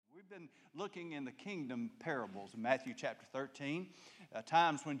been looking in the kingdom parables in Matthew chapter 13,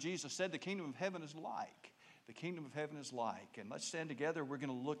 times when Jesus said the kingdom of heaven is like. The kingdom of heaven is like. And let's stand together. We're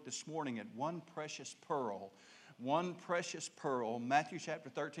going to look this morning at one precious pearl. One precious pearl, Matthew chapter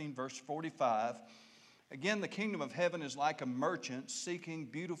 13, verse 45. Again, the kingdom of heaven is like a merchant seeking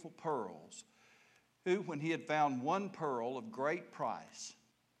beautiful pearls, who, when he had found one pearl of great price,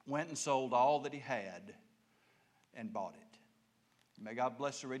 went and sold all that he had and bought it. May God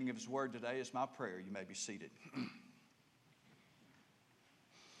bless the reading of His Word today. It's my prayer. You may be seated.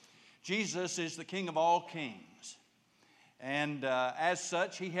 Jesus is the King of all kings. And as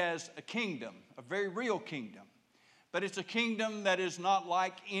such, He has a kingdom, a very real kingdom. But it's a kingdom that is not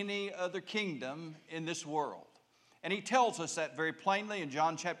like any other kingdom in this world. And He tells us that very plainly in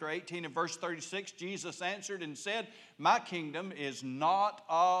John chapter 18 and verse 36. Jesus answered and said, "My kingdom is not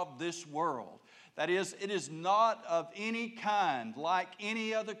of this world." That is, it is not of any kind like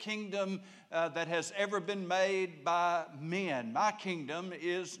any other kingdom that has ever been made by men. My kingdom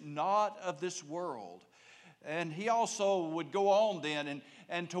is not of this world. And He also would go on then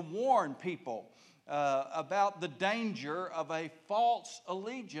and to warn people about the danger of a false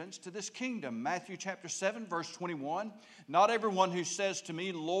allegiance to this kingdom. Matthew chapter 7, verse 21, "Not everyone who says to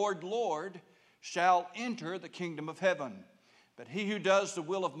me, 'Lord, Lord,' shall enter the kingdom of heaven, but he who does the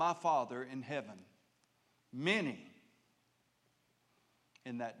will of my Father in heaven. Many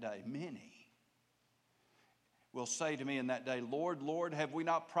in that day, many will say to me in that day, 'Lord, Lord, have we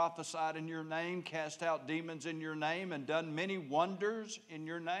not prophesied in your name, cast out demons in your name, and done many wonders in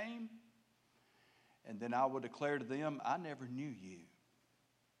your name?' And then I will declare to them, 'I never knew you.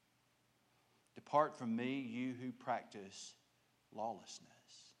 Depart from me, you who practice lawlessness.'"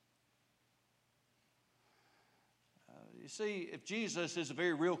 You see, if Jesus is a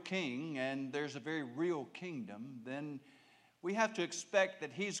very real king and there's a very real kingdom, then we have to expect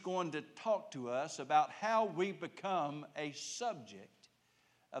that He's going to talk to us about how we become a subject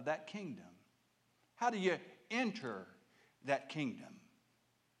of that kingdom. How do you enter that kingdom?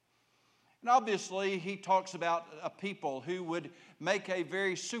 And obviously, He talks about a people who would make a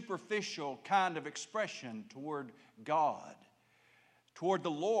very superficial kind of expression toward God, toward the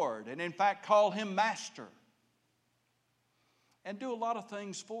Lord, and in fact call Him Master, and do a lot of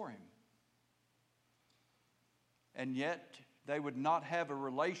things for Him. And yet, they would not have a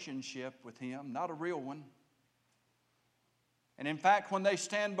relationship with Him, not a real one. And in fact, when they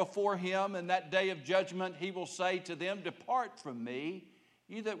stand before Him in that day of judgment, He will say to them, "Depart from me,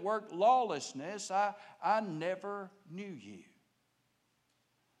 you that work lawlessness, I never knew you."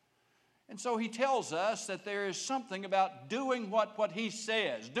 And so He tells us that there is something about doing what He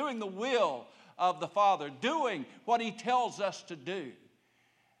says, doing the will of the Father, doing what He tells us to do.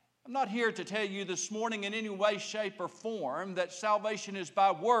 I'm not here to tell you this morning in any way, shape, or form that salvation is by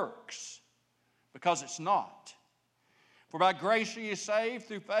works, because it's not. For by grace are you saved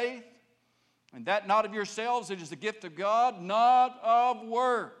through faith, and that not of yourselves, it is the gift of God, not of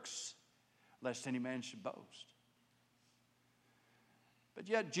works, lest any man should boast. But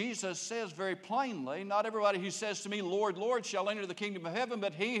yet Jesus says very plainly, "Not everybody who says to me, 'Lord, Lord,' shall enter the kingdom of heaven,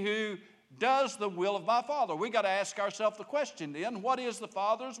 but he who does the will of my Father." We got to ask ourselves the question then, what is the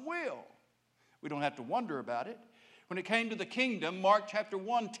Father's will? We don't have to wonder about it. When it came to the kingdom, Mark chapter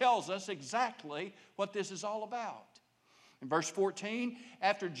 1 tells us exactly what this is all about. In verse 14,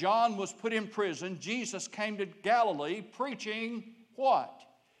 after John was put in prison, Jesus came to Galilee preaching what?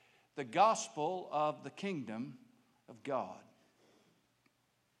 The gospel of the kingdom of God.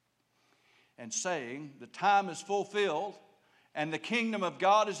 And saying, "The time is fulfilled, and the kingdom of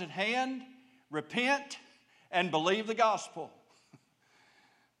God is at hand. Repent and believe the gospel."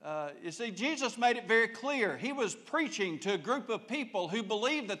 You see, Jesus made it very clear. He was preaching to a group of people who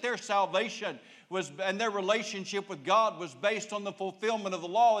believed that their salvation and their relationship with God was based on the fulfillment of the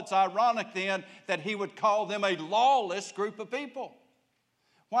law. It's ironic then that He would call them a lawless group of people.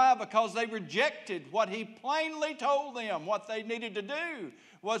 Why? Because they rejected what He plainly told them. What they needed to do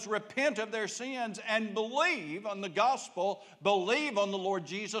was repent of their sins and believe on the gospel, believe on the Lord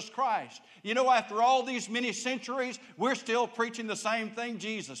Jesus Christ. You know, after all these many centuries, we're still preaching the same thing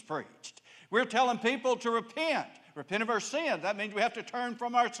Jesus preached. We're telling people to repent of our sins. That means we have to turn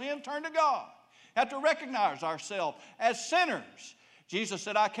from our sin, turn to God. We have to recognize ourselves as sinners. Jesus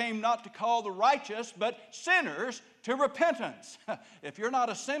said, "I came not to call the righteous, but sinners to repentance." If you're not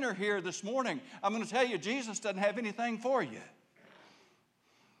a sinner here this morning, I'm going to tell you, Jesus doesn't have anything for you.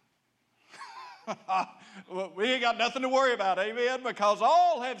 We ain't got nothing to worry about, amen, because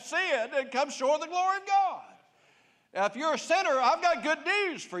all have sinned and come short of the glory of God. Now, if you're a sinner, I've got good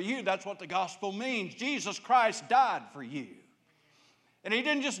news for you. That's what the gospel means. Jesus Christ died for you. And he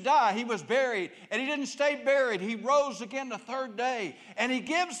didn't just die, he was buried. And he didn't stay buried, he rose again the third day. And he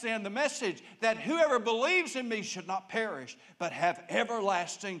gives them the message that whoever believes in me should not perish, but have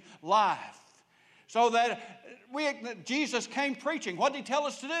everlasting life. So that Jesus came preaching. What did he tell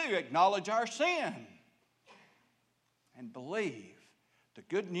us to do? Acknowledge our sin and believe the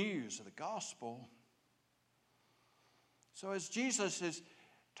good news of the gospel. So as Jesus is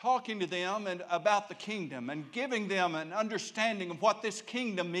talking to them and about the kingdom and giving them an understanding of what this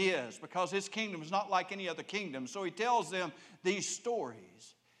kingdom is, because his kingdom is not like any other kingdom. So he tells them these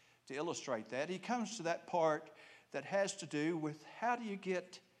stories to illustrate that. He comes to that part that has to do with how do you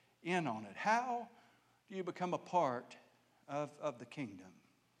get in on it? How do you become a part of the kingdom?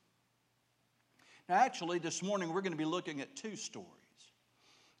 Now actually this morning we're going to be looking at two stories.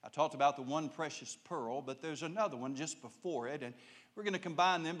 I talked about the one precious pearl, but there's another one just before it, and we're going to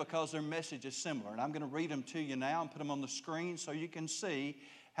combine them because their message is similar. And I'm going to read them to you now and put them on the screen so you can see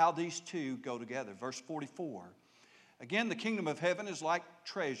how these two go together. Verse 44. Again, the kingdom of heaven is like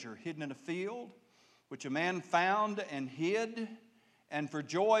treasure hidden in a field, which a man found and hid. And for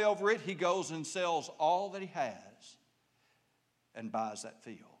joy over it, he goes and sells all that he has and buys that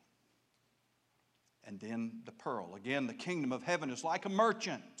field. And then the pearl. Again, the kingdom of heaven is like a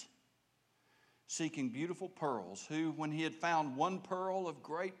merchant seeking beautiful pearls, who, when he had found one pearl of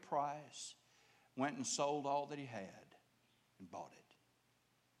great price, went and sold all that he had and bought it.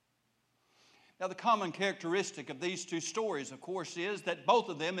 Now, the common characteristic of these two stories, of course, is that both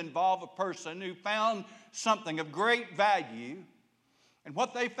of them involve a person who found something of great value, and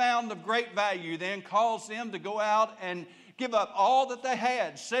what they found of great value then caused them to go out and give up all that they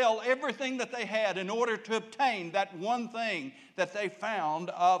had, sell everything that they had in order to obtain that one thing that they found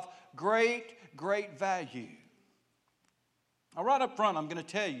of great value. Now, right up front, I'm going to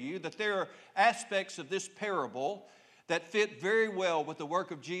tell you that there are aspects of this parable that fit very well with the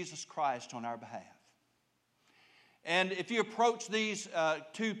work of Jesus Christ on our behalf. And if you approach these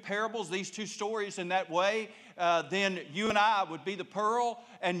two parables, these two stories in that way, then you and I would be the pearl,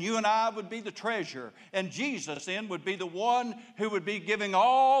 and you and I would be the treasure. And Jesus then would be the one who would be giving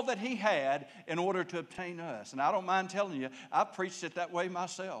all that he had in order to obtain us. And I don't mind telling you, I've preached it that way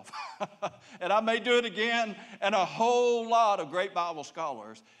myself. And I may do it again, and a whole lot of great Bible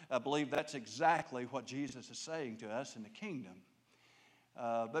scholars believe that's exactly what Jesus is saying to us in the kingdom.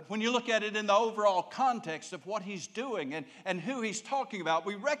 But when you look at it in the overall context of what he's doing and who he's talking about,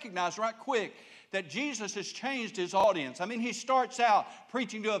 we recognize right quick that Jesus has changed his audience. I mean, he starts out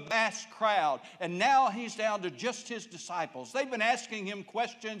preaching to a vast crowd, and now he's down to just his disciples. They've been asking him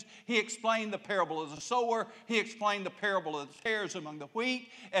questions. He explained the parable of the sower. He explained the parable of the tares among the wheat.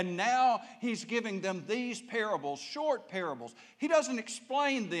 And now he's giving them these parables, short parables. He doesn't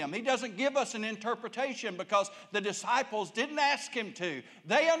explain them. He doesn't give us an interpretation because the disciples didn't ask him to.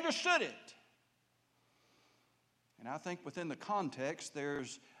 They understood it. And I think within the context,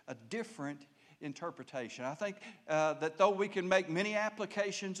 there's a different interpretation. I think that though we can make many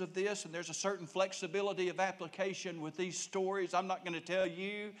applications of this, and there's a certain flexibility of application with these stories, I'm not going to tell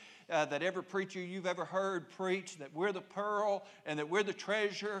you that every preacher you've ever heard preach that we're the pearl and that we're the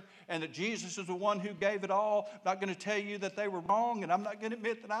treasure and that Jesus is the one who gave it all. I'm not going to tell you that they were wrong, and I'm not going to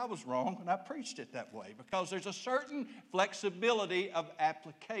admit that I was wrong when I preached it that way, because there's a certain flexibility of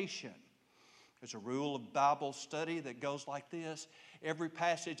application. There's a rule of Bible study that goes like this. Every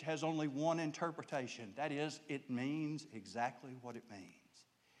passage has only one interpretation. That is, it means exactly what it means.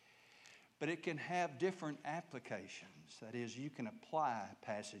 But it can have different applications. That is, you can apply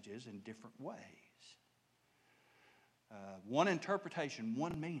passages in different ways. One interpretation,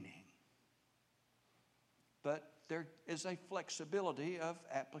 one meaning. But there is a flexibility of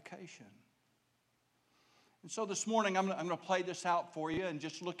application. And so this morning I'm going to play this out for you and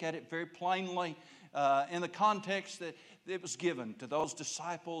just look at it very plainly in the context that it was given to those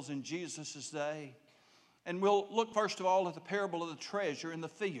disciples in Jesus' day. And we'll look first of all at the parable of the treasure in the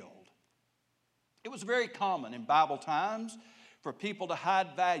field. It was very common in Bible times for people to hide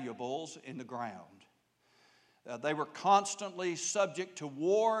valuables in the ground. They were constantly subject to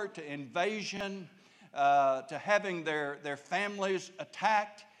war, to invasion, to having their families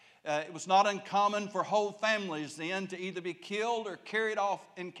attacked. It was not uncommon for whole families then to either be killed or carried off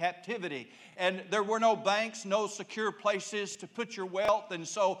in captivity. And there were no banks, no secure places to put your wealth. And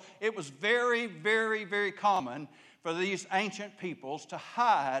so it was very, very, very common for these ancient peoples to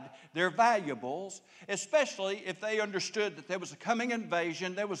hide their valuables, especially if they understood that there was a coming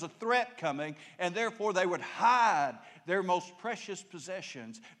invasion, there was a threat coming, and therefore they would hide their most precious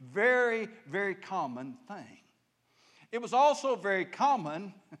possessions. Very, very common thing. It was also very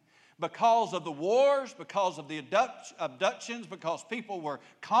common because of the wars, because of the abductions, because people were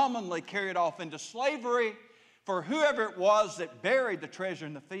commonly carried off into slavery, for whoever it was that buried the treasure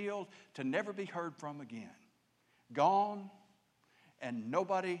in the field to never be heard from again. Gone, and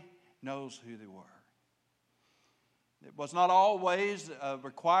nobody knows who they were. It was not always a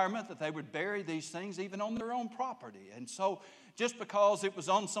requirement that they would bury these things even on their own property. And so just because it was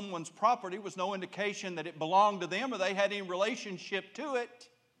on someone's property was no indication that it belonged to them or they had any relationship to it.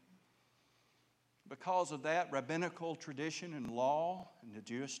 Because of that, rabbinical tradition and law in the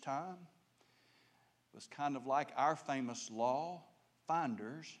Jewish time was kind of like our famous law,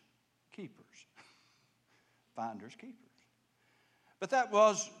 finders, keepers. Finders, keepers. But that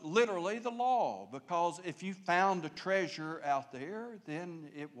was literally the law, because if you found a treasure out there, then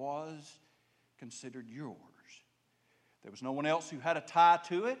it was considered yours. There was no one else who had a tie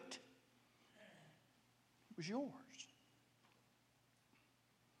to it. It was yours.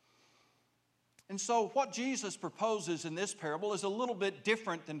 And so what Jesus proposes in this parable is a little bit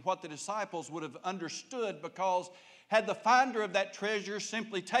different than what the disciples would have understood, because had the finder of that treasure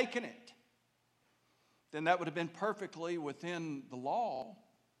simply taken it, then that would have been perfectly within the law.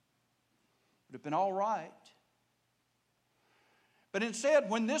 It would have been all right. But instead,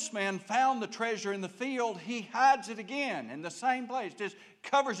 when this man found the treasure in the field, he hides it again in the same place, just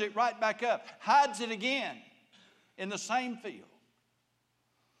covers it right back up, hides it again in the same field.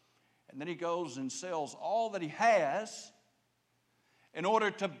 And then he goes and sells all that he has in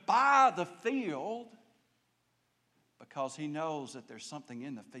order to buy the field, because he knows that there's something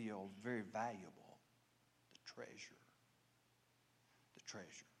in the field very valuable. The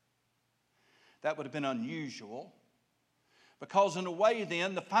treasure. That would have been unusual, because in a way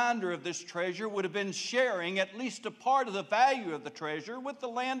then the finder of this treasure would have been sharing at least a part of the value of the treasure with the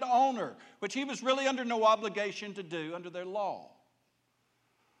landowner, which he was really under no obligation to do under their law.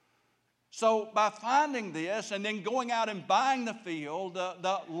 So by finding this and then going out and buying the field,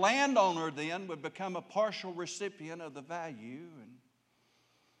 the landowner then would become a partial recipient of the value. And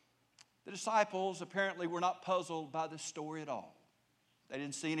the disciples apparently were not puzzled by this story at all. They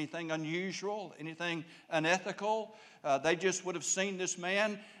didn't see anything unusual, anything unethical. They just would have seen this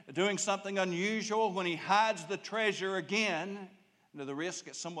man doing something unusual when he hides the treasure again, to the risk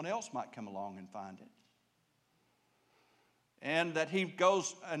that someone else might come along and find it. And that he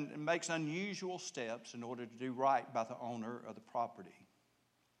goes and makes unusual steps in order to do right by the owner of the property.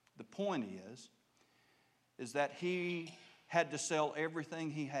 The point is that he had to sell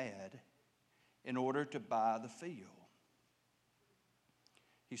everything he had in order to buy the field.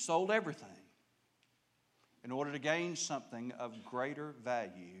 He sold everything in order to gain something of greater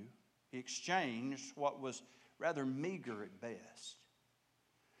value. He exchanged what was rather meager at best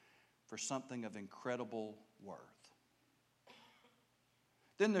for something of incredible worth.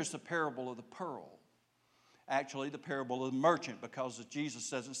 Then there's the parable of the pearl. Actually, the parable of the merchant, because Jesus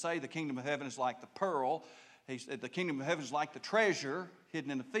doesn't say the kingdom of heaven is like the pearl. He said the kingdom of heaven is like the treasure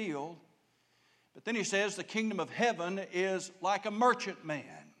hidden in the field. But then he says the kingdom of heaven is like a merchant man.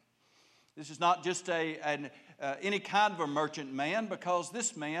 This is not just any kind of a merchant man, because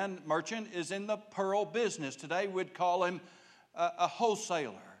this merchant, is in the pearl business. Today we'd call him a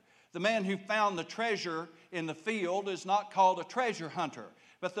wholesaler. The man who found the treasure in the field is not called a treasure hunter.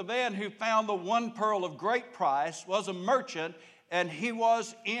 But the man who found the one pearl of great price was a merchant, and he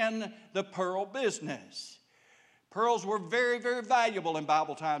was in the pearl business. Pearls were very, very valuable in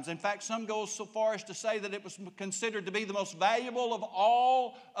Bible times. In fact, some go so far as to say that it was considered to be the most valuable of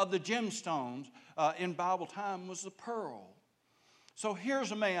all of the gemstones in Bible time was the pearl. So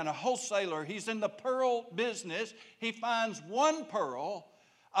here's a man, a wholesaler. He's in the pearl business. He finds one pearl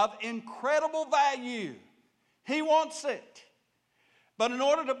of incredible value. He wants it. But in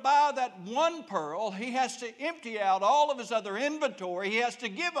order to buy that one pearl, he has to empty out all of his other inventory. He has to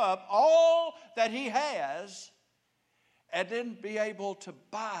give up all that he has and then be able to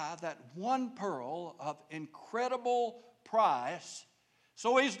buy that one pearl of incredible price.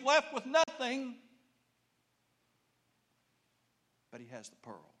 So he's left with nothing, but he has the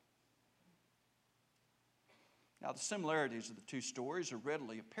pearl. Now, the similarities of the two stories are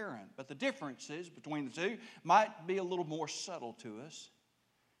readily apparent, but the differences between the two might be a little more subtle to us.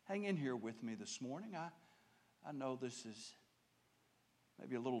 Hang in here with me this morning. I know this is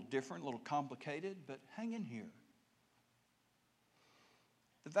maybe a little different, a little complicated, but hang in here.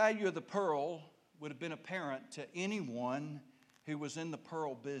 The value of the pearl would have been apparent to anyone who was in the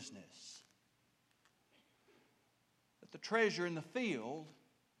pearl business. But the treasure in the field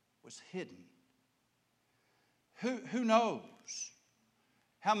was hidden. Who knows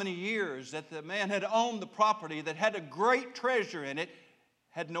how many years that the man had owned the property that had a great treasure in it,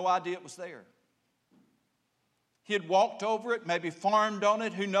 had no idea it was there. He had walked over it, maybe farmed on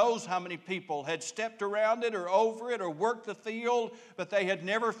it. Who knows how many people had stepped around it or over it or worked the field, but they had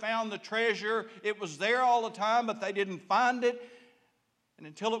never found the treasure. It was there all the time, but they didn't find it. And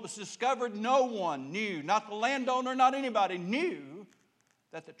until it was discovered, no one knew, not the landowner, not anybody knew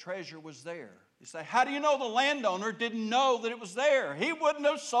that the treasure was there. You say, how do you know the landowner didn't know that it was there? He wouldn't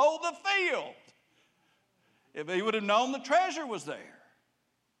have sold the field if he would have known the treasure was there.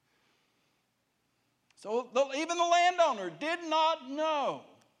 So even the landowner did not know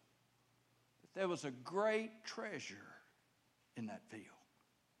that there was a great treasure in that field.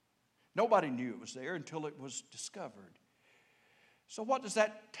 Nobody knew it was there until it was discovered. So what does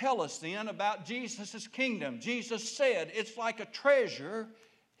that tell us then about Jesus' kingdom? Jesus said it's like a treasure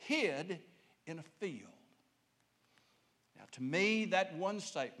hid in a field. Now, to me, that one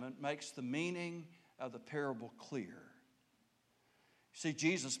statement makes the meaning of the parable clear. See,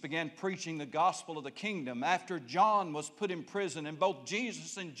 Jesus began preaching the gospel of the kingdom after John was put in prison, and both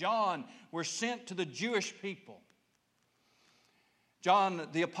Jesus and John were sent to the Jewish people. John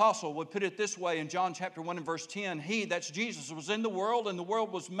the apostle would put it this way in John chapter 1 and verse 10, He, that's Jesus, was in the world, and the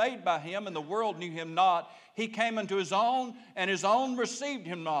world was made by Him, and the world knew Him not. He came unto His own, and His own received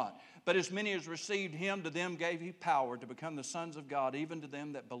Him not. But as many as received Him, to them gave He power to become the sons of God, even to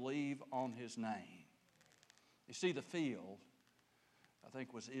them that believe on His name. You see, the field, I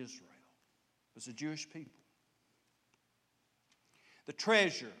think, was Israel. It was the Jewish people. The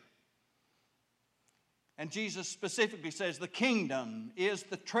treasure. And Jesus specifically says the kingdom is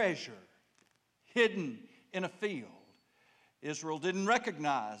the treasure hidden in a field. Israel didn't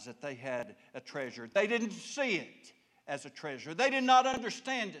recognize that they had a treasure. They didn't see it as a treasure. They did not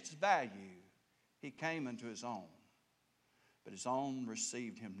understand its value. He came unto His own, but His own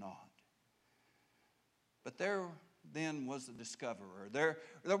received Him not. But there then was the discoverer. There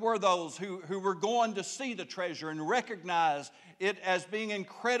were those who were going to see the treasure and recognize it as being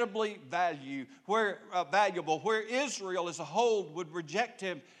incredibly valuable. Where Israel as a whole would reject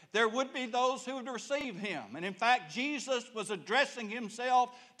Him, there would be those who would receive Him. And in fact, Jesus was addressing Himself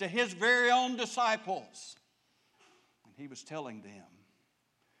to His very own disciples. And He was telling them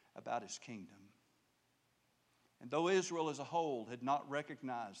about His kingdom. And though Israel as a whole had not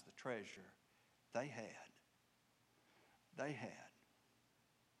recognized the treasure, they had. They had.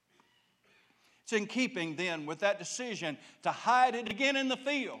 It's in keeping then with that decision to hide it again in the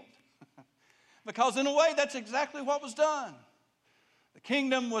field. Because in a way, that's exactly what was done. The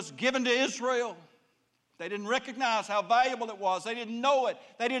kingdom was given to Israel. They didn't recognize how valuable it was. They didn't know it.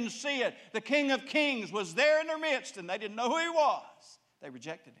 They didn't see it. The King of Kings was there in their midst, and they didn't know who He was. They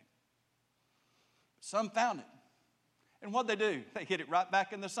rejected Him. But some found it. And what did they do? They hid it right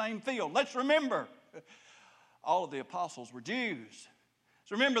back in the same field. Let's remember, all of the apostles were Jews.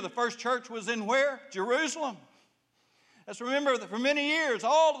 So remember, the first church was in where? Jerusalem. Let's remember that for many years,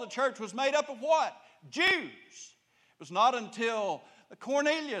 all of the church was made up of what? Jews. It was not until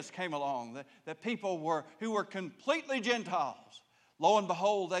Cornelius came along that people who were completely Gentiles. Lo and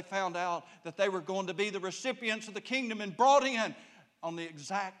behold, they found out that they were going to be the recipients of the kingdom and brought in on the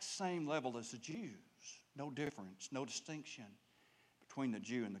exact same level as the Jews. No difference, no distinction between the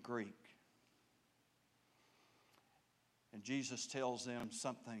Jew and the Greek. And Jesus tells them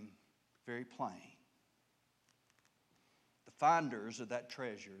something very plain. The finders of that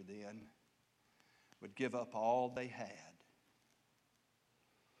treasure then would give up all they had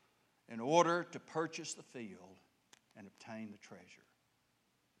in order to purchase the field and obtain the treasure.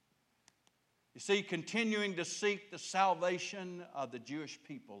 You see, continuing to seek the salvation of the Jewish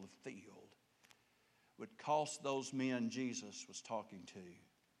people, the field, would cost those men Jesus was talking to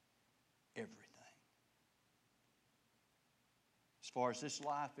everything. As far as this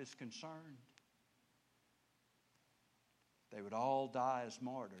life is concerned, they would all die as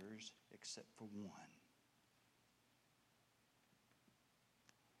martyrs except for one.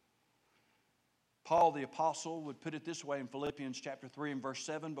 Paul the apostle would put it this way in Philippians chapter 3 and verse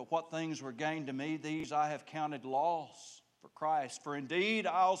 7, "But what things were gained to me, these I have counted loss for Christ. For indeed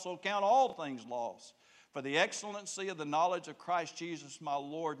I also count all things loss for the excellency of the knowledge of Christ Jesus my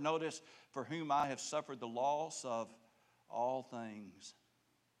Lord. Notice, for whom I have suffered the loss of all things,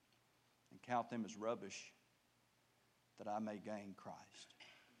 and count them as rubbish, that I may gain Christ."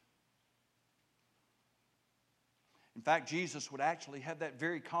 In fact, Jesus would actually have that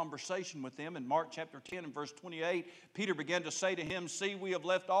very conversation with them in Mark chapter 10 and verse 28. Peter began to say to him, "See, we have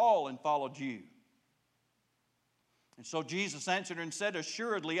left all and followed you." And so Jesus answered and said,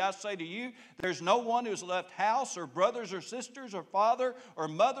 "Assuredly, I say to you, there's no one who has left house or brothers or sisters or father or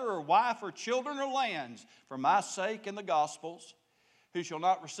mother or wife or children or lands for my sake and the gospel's, who shall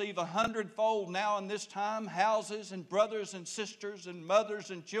not receive 100-fold now in this time, houses and brothers and sisters and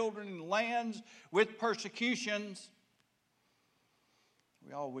mothers and children and lands with persecutions.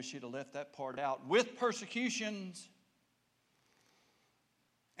 We all wish he'd have left that part out. With persecutions.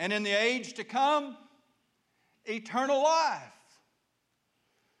 And in the age to come, eternal life.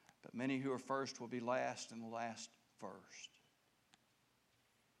 But many who are first will be last, and the last first.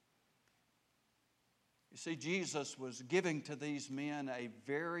 You see, Jesus was giving to these men a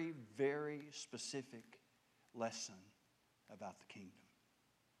very, very specific lesson about the kingdom.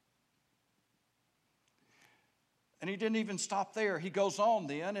 And he didn't even stop there. He goes on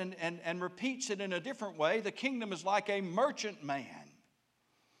then and repeats it in a different way. The kingdom is like a merchant man.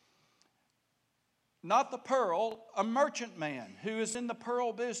 Not the pearl, a merchant man who is in the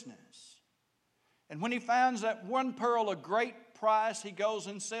pearl business. And when he finds that one pearl a great price, he goes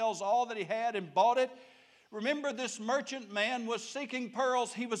and sells all that he had and bought it. Remember, this merchant man was seeking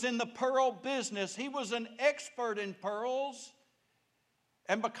pearls. He was in the pearl business. He was an expert in pearls.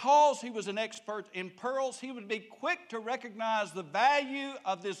 And because he was an expert in pearls, he would be quick to recognize the value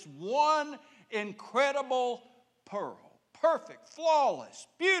of this one incredible pearl. Perfect, flawless,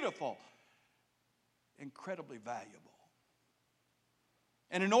 beautiful, incredibly valuable.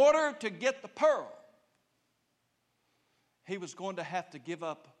 And in order to get the pearl, he was going to have to give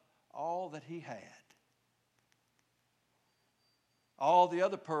up all that he had. All the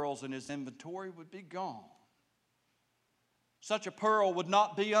other pearls in his inventory would be gone. Such a pearl would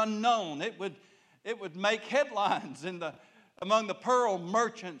not be unknown. It would make headlines among the pearl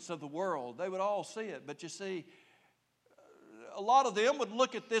merchants of the world. They would all see it. But you see, a lot of them would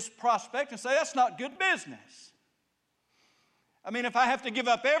look at this prospect and say, that's not good business. I mean, if I have to give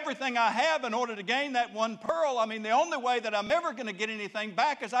up everything I have in order to gain that one pearl, I mean, the only way that I'm ever going to get anything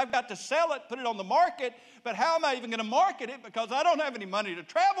back is I've got to sell it, put it on the market. But how am I even going to market it? Because I don't have any money to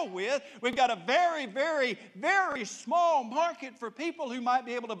travel with. We've got a very, very, very small market for people who might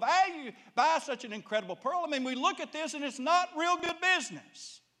be able to buy such an incredible pearl. I mean, we look at this and it's not real good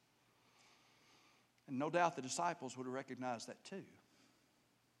business. And no doubt the disciples would have recognized that too.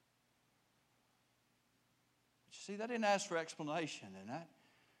 See, they didn't ask for explanation, and that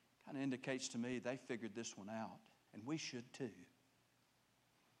kind of indicates to me they figured this one out, and we should too.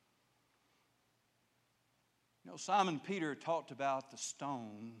 You know, Simon Peter talked about the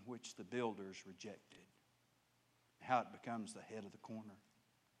stone which the builders rejected, how it becomes the head of the corner.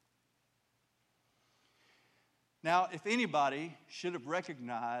 Now, if anybody should have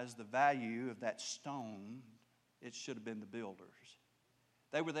recognized the value of that stone, it should have been the builders.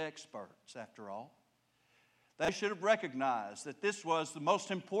 They were the experts, after all. They should have recognized that this was the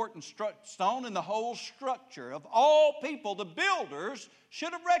most important stone in the whole structure. Of all people, the builders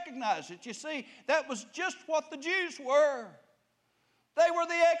should have recognized it. You see, that was just what the Jews were. They were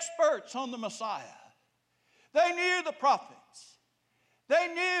the experts on the Messiah. They knew the prophets. They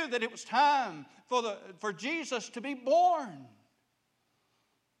knew that it was time for Jesus to be born.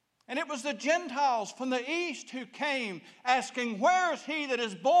 And it was the Gentiles from the east who came asking, where is he that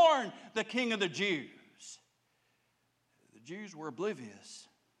is born the King of the Jews? The Jews were oblivious.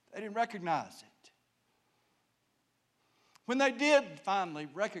 They didn't recognize it. When they did finally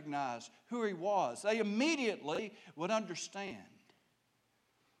recognize who he was, they immediately would understand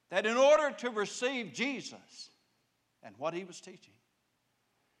that in order to receive Jesus and what he was teaching,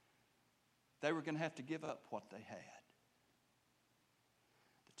 they were going to have to give up what they had.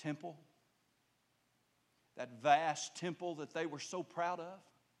 The temple, that vast temple that they were so proud of.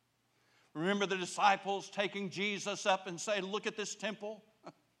 Remember the disciples taking Jesus up and saying, look at this temple.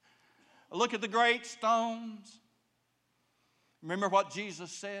 Look at the great stones. Remember what Jesus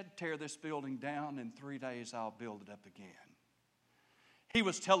said? Tear this building down. In 3 days I'll build it up again. He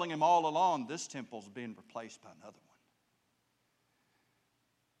was telling him all along, this temple's being replaced by another one.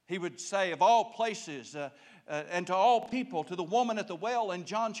 He would say, of all places and to all people, to the woman at the well in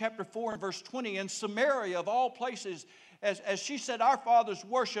John chapter 4 and verse 20, in Samaria of all places, as she said, our fathers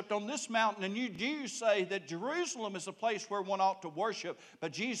worshipped on this mountain, and you Jews say that Jerusalem is a place where one ought to worship.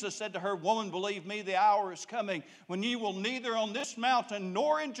 But Jesus said to her, woman, believe me, the hour is coming when you will neither on this mountain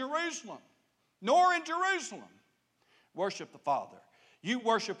nor in Jerusalem worship the Father. You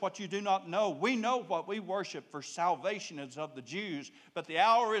worship what you do not know. We know what we worship, for salvation is of the Jews. But the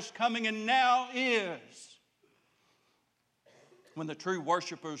hour is coming, and now is, when the true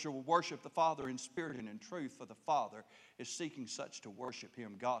worshipers will worship the Father in spirit and in truth, for the Father is seeking such to worship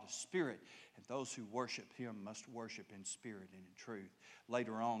him. God is spirit, and those who worship him must worship in spirit and in truth.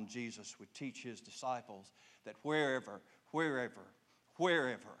 Later on, Jesus would teach his disciples that wherever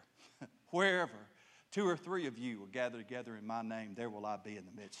 2 or 3 of you will gather together in my name, there will I be in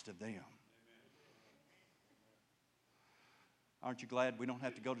the midst of them. Aren't you glad we don't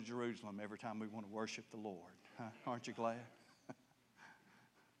have to go to Jerusalem every time we want to worship the Lord? Huh? Aren't you glad?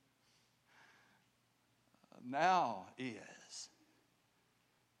 Now is.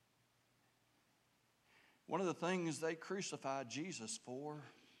 One of the things they crucified Jesus for,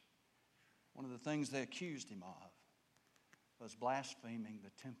 one of the things they accused him of, was blaspheming the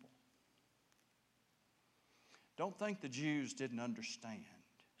temple. Don't think the Jews didn't understand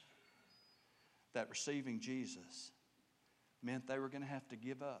that receiving Jesus meant they were going to have to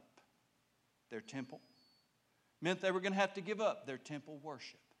give up their temple, meant they were going to have to give up their temple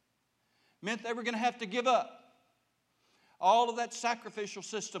worship, meant they were going to have to give up all of that sacrificial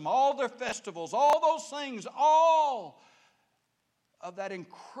system, all their festivals, all those things, all of that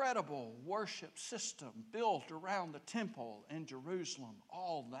incredible worship system built around the temple in Jerusalem.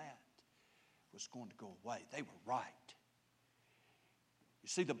 All that was going to go away. They were right. You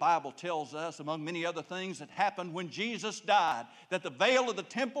see, the Bible tells us, among many other things that happened when Jesus died, that the veil of the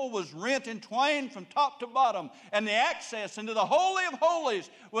temple was rent in twain from top to bottom, and the access into the Holy of Holies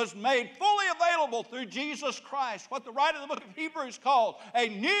was made fully available through Jesus Christ, what the writer of the book of Hebrews called a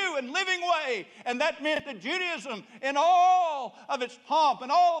new and living way. And that meant that Judaism, in all of its pomp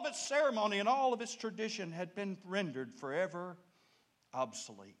and all of its ceremony and all of its tradition, had been rendered forever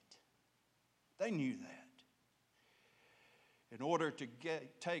obsolete. They knew that. In order to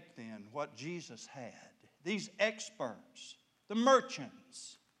take then what Jesus had, these experts, the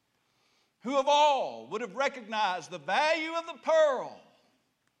merchants, who of all would have recognized the value of the pearl,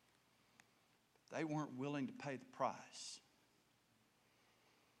 they weren't willing to pay the price.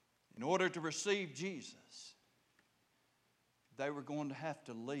 In order to receive Jesus, they were going to have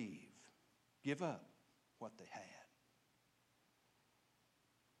to leave, give up what they had.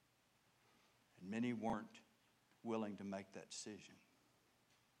 And many weren't willing to make that decision.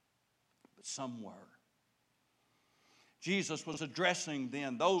 But some were. Jesus was addressing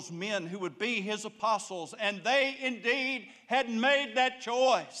then those men who would be his apostles, and they indeed had made that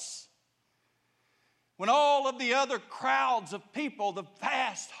choice. When all of the other crowds of people, the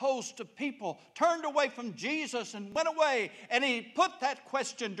vast host of people, turned away from Jesus and went away, and he put that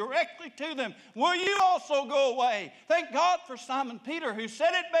question directly to them, will you also go away? Thank God for Simon Peter, who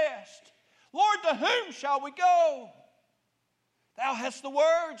said it best. Lord, to whom shall we go? Thou hast the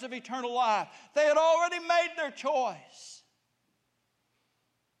words of eternal life. They had already made their choice.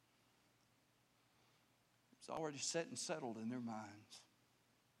 It was already set and settled in their minds.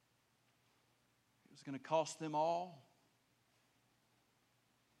 It was going to cost them all.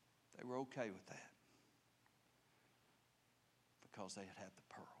 They were okay with that because they had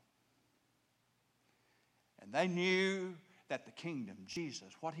the pearl. And they knew that the kingdom,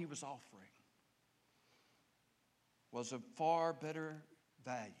 Jesus, what he was offering, was of far better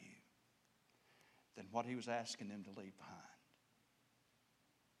value than what he was asking them to leave behind.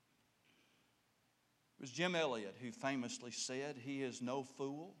 It was Jim Elliot who famously said, he is no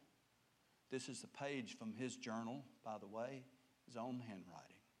fool. This is the page from his journal, by the way, his own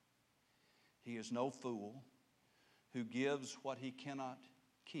handwriting. He is no fool who gives what he cannot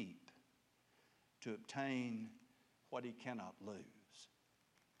keep to obtain what he cannot lose.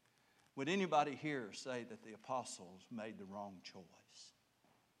 Would anybody here say that the apostles made the wrong choice?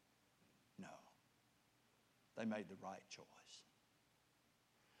 No. They made the right choice.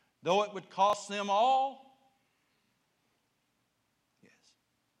 Though it would cost them all, yes.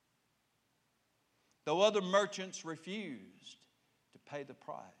 Though other merchants refused to pay the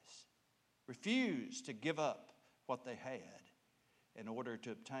price, refused to give up what they had in order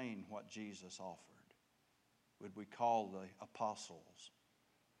to obtain what Jesus offered, would we call the apostles,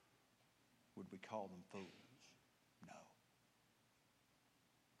 would we call them fools? No.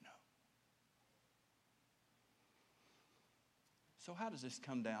 No. So how does this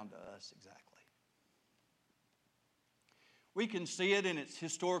come down to us exactly? We can see it in its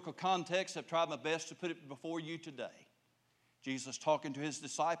historical context. I've tried my best to put it before you today. Jesus talking to his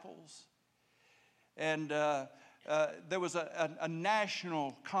disciples. And there was a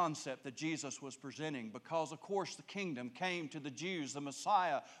national concept that Jesus was presenting because, of course, the kingdom came to the Jews. The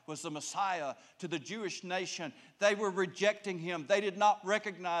Messiah was the Messiah to the Jewish nation. They were rejecting him. They did not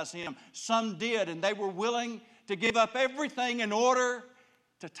recognize him. Some did, and they were willing to give up everything in order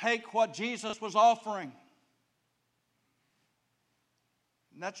to take what Jesus was offering.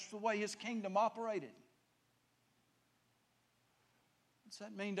 And that's the way his kingdom operated. What's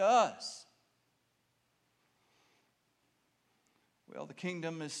that mean to us? Well, the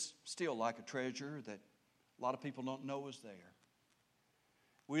kingdom is still like a treasure that a lot of people don't know is there.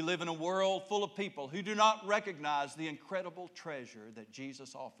 We live in a world full of people who do not recognize the incredible treasure that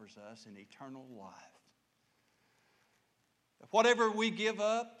Jesus offers us in eternal life. Whatever we give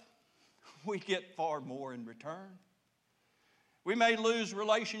up, we get far more in return. We may lose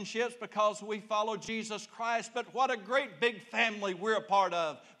relationships because we follow Jesus Christ, but what a great big family we're a part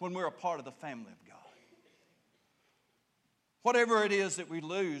of when we're a part of the family of God. Whatever it is that we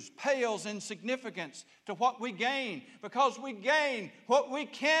lose pales in significance to what we gain, because we gain what we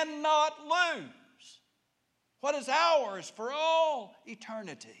cannot lose, what is ours for all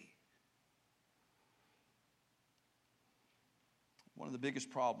eternity. One of the biggest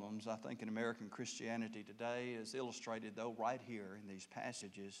problems, I think, in American Christianity today is illustrated, though, right here in these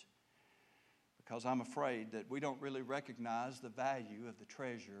passages, because I'm afraid that we don't really recognize the value of the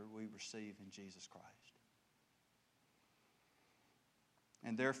treasure we receive in Jesus Christ.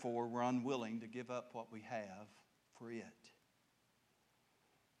 And therefore, we're unwilling to give up what we have for it.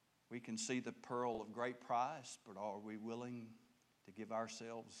 We can see the pearl of great price, but are we willing to give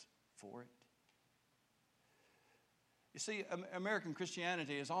ourselves for it? You see, American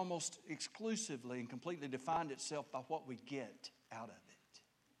Christianity has almost exclusively and completely defined itself by what we get out of it,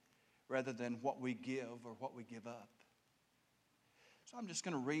 rather than what we give or what we give up. So I'm just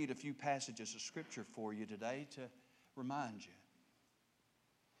going to read a few passages of Scripture for you today to remind you.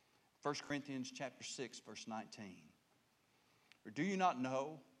 1 Corinthians chapter 6, verse 19. Or do you not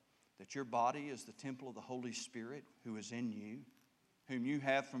know that your body is the temple of the Holy Spirit who is in you, whom you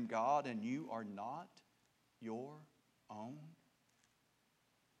have from God, and you are not your own?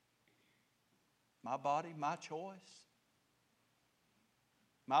 My body, my choice.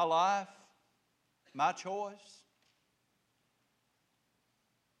 My life, my choice.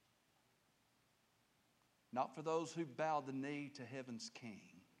 Not for those who bow the knee to heaven's King.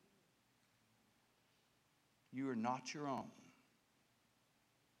 You are not your own,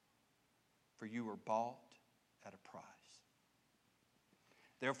 for you were bought at a price.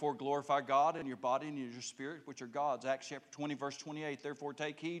 Therefore glorify God in your body and in your spirit, which are God's. Acts chapter 20, verse 28. Therefore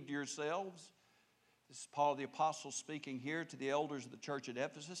take heed to yourselves. This is Paul the Apostle speaking here to the elders of the church at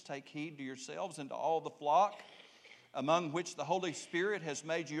Ephesus. Take heed to yourselves and to all the flock, among which the Holy Spirit has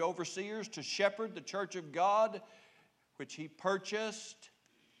made you overseers to shepherd the church of God, which he purchased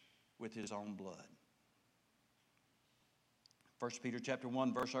with his own blood. 1 Peter chapter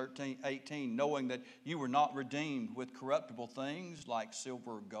 1, verse 18, knowing that you were not redeemed with corruptible things like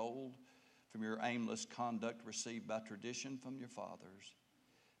silver or gold from your aimless conduct received by tradition from your fathers,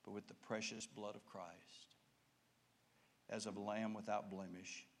 but with the precious blood of Christ, as of a lamb without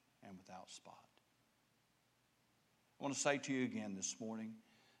blemish and without spot. I want to say to you again this morning,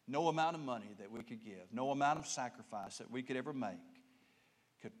 no amount of money that we could give, no amount of sacrifice that we could ever make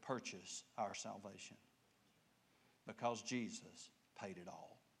could purchase our salvation, because Jesus paid it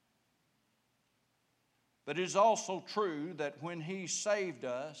all. But it is also true that when he saved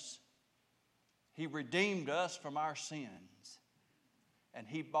us, he redeemed us from our sins, and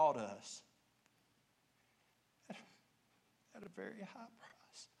he bought us at a very high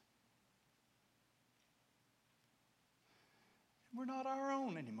price. And we're not our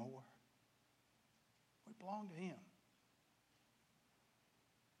own anymore. We belong to him.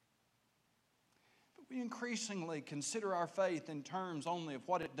 We increasingly consider our faith in terms only of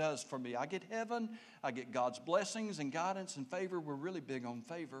what it does for me. I get heaven, I get God's blessings and guidance and favor. We're really big on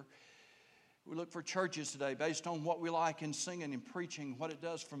favor. We look for churches today based on what we like in singing and preaching, what it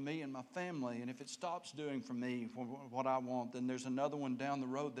does for me and my family. And if it stops doing for me what I want, then there's another one down the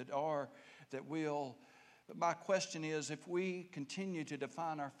road that will. But my question is, if we continue to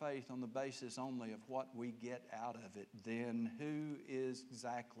define our faith on the basis only of what we get out of it, then who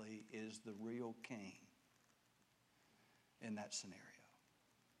exactly is the real king in that scenario?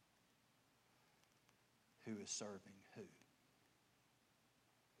 Who is serving who?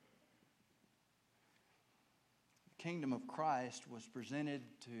 The kingdom of Christ was presented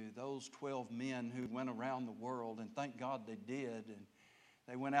to those 12 men who went around the world, and thank God they did. And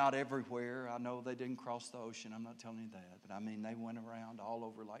they went out everywhere. I know they didn't cross the ocean. I'm not telling you that. But I mean, they went around all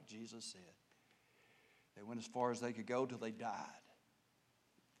over like Jesus said. They went as far as they could go till they died,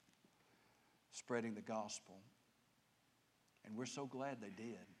 spreading the gospel. And we're so glad they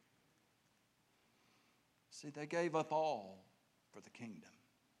did. See, they gave up all for the kingdom.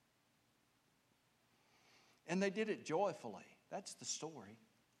 And they did it joyfully. That's the story.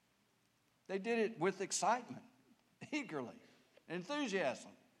 They did it with excitement, eagerly.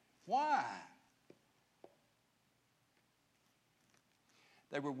 Enthusiasm. Why?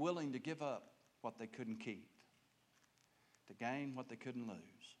 They were willing to give up what they couldn't keep, to gain what they couldn't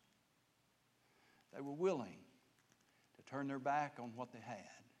lose. They were willing to turn their back on what they had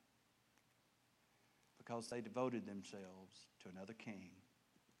because they devoted themselves to another king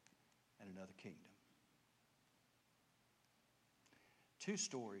and another kingdom. 2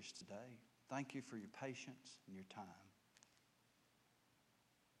 stories today. Thank you for your patience and your time.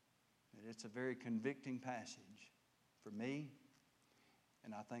 It's a very convicting passage for me,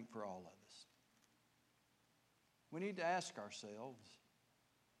 and I think for all of us. We need to ask ourselves,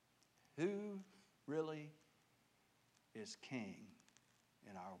 who really is king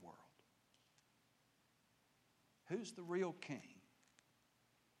in our world? Who's the real king?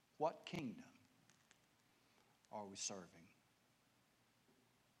 What kingdom are we serving?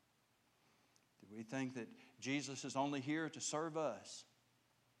 Do we think that Jesus is only here to serve us,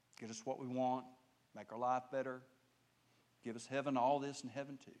 get us what we want, make our life better, give us heaven, all this and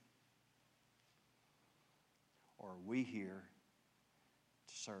heaven too? Or are we here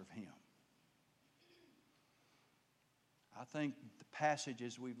to serve Him? I think the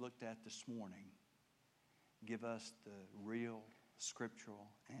passages we've looked at this morning give us the real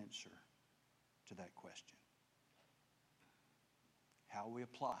scriptural answer to that question. How we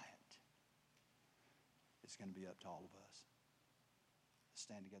apply it is going to be up to all of us. Let's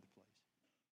stand together, please.